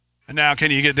And now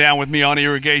can you get down with me on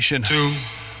irrigation?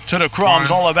 TuttaCrumbs,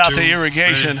 all about the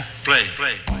irrigation. Play.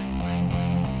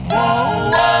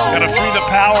 Gotta free the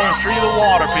power and free the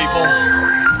water, people.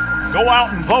 Go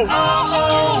out and vote.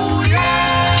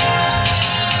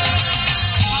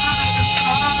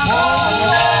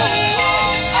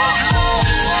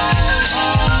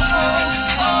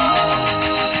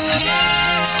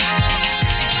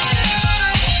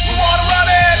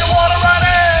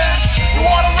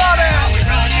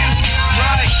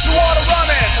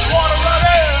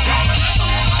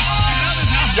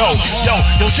 Yo,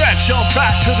 gents, jump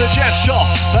back to the gents, jump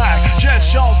back.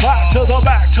 Gents, jump back to the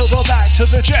back, to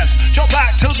the gents. Jump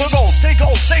back to the gold, stay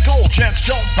gold. Gents,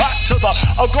 jump back to the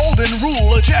golden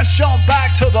rule. Gents, jump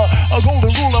back to the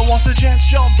golden rule. And once the gents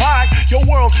jump back, your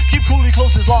world keep coolly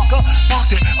close his locker.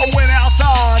 Locked it, went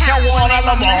outside. Count one, I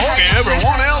love my hooky.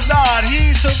 Everyone else died.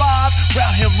 He survived.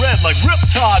 Round him red like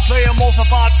Riptide. Play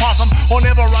emulsified possum. Or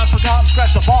never rise forgotten.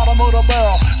 Scratch the bottom of the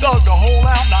barrel. Dug the hole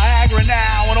out Niagara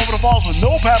now. And over the falls with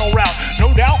no paddle route.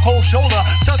 No doubt, cold shoulder.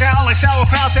 Stuck out like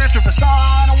sauerkrauts after a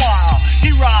sign a while.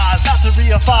 He rise, not to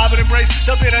reify, but embrace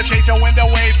the bitter chase. And when the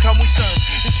wave come, we surf.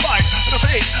 In spite of the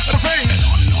fate, of the fame. And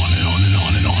on.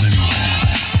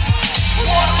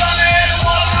 Water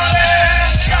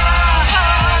running, sky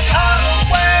high, tidal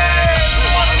wave.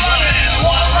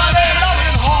 Water running,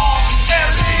 loving home,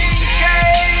 every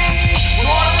shade.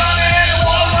 Water running,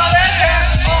 all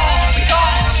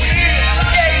because we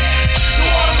irrigate. The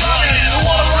water running,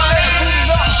 food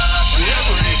up for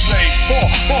every plate.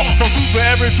 Food for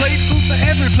every plate, food for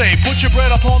every plate. Put your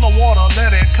bread up on the water,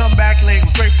 let it come back late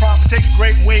with great profit. Take a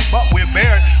great weight, but we're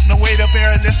bearing. No way to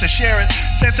bear it, to share it.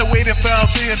 Sense a way to bound,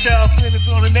 free and down,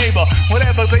 on the neighbor.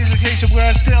 Whatever basification,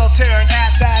 we're still tearing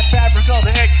at that fabric of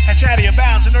the egg. And chatty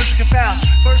abounds, inertia confounds.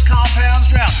 First compounds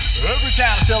drown. Every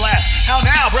town still asks, how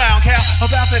now, brown cow?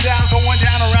 About the down, going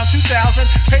down around 2,000.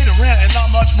 Paid the rent and not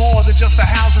much more than just the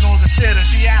housing or the sitter.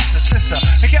 She asked the sister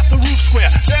and kept the roof square.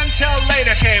 Then till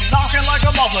later came knocking like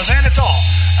a muffler. Then it's all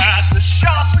at the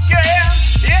shop again.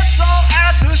 It's all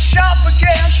at the shop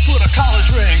again. She put a college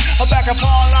ring back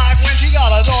upon like when she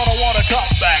got a daughter, want to cut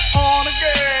back on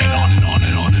again.